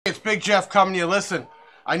It's Big Jeff coming to you. Listen,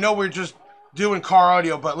 I know we're just doing car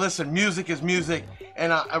audio, but listen, music is music.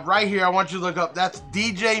 And right here, I want you to look up, that's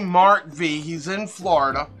DJ Mark V. He's in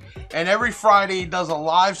Florida. And every Friday, he does a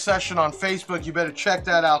live session on Facebook. You better check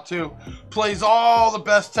that out, too. Plays all the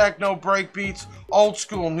best techno break beats, old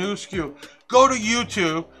school, new school. Go to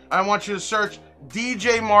YouTube. I want you to search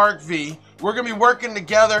DJ Mark V. We're going to be working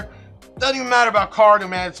together. Doesn't even matter about car audio,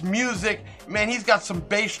 man. It's music. Man, he's got some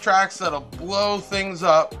bass tracks that'll blow things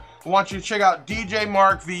up. I want you to check out DJ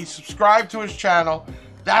Mark V. Subscribe to his channel.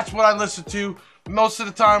 That's what I listen to most of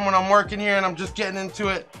the time when I'm working here and I'm just getting into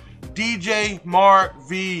it. DJ Mark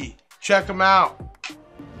V. Check him out.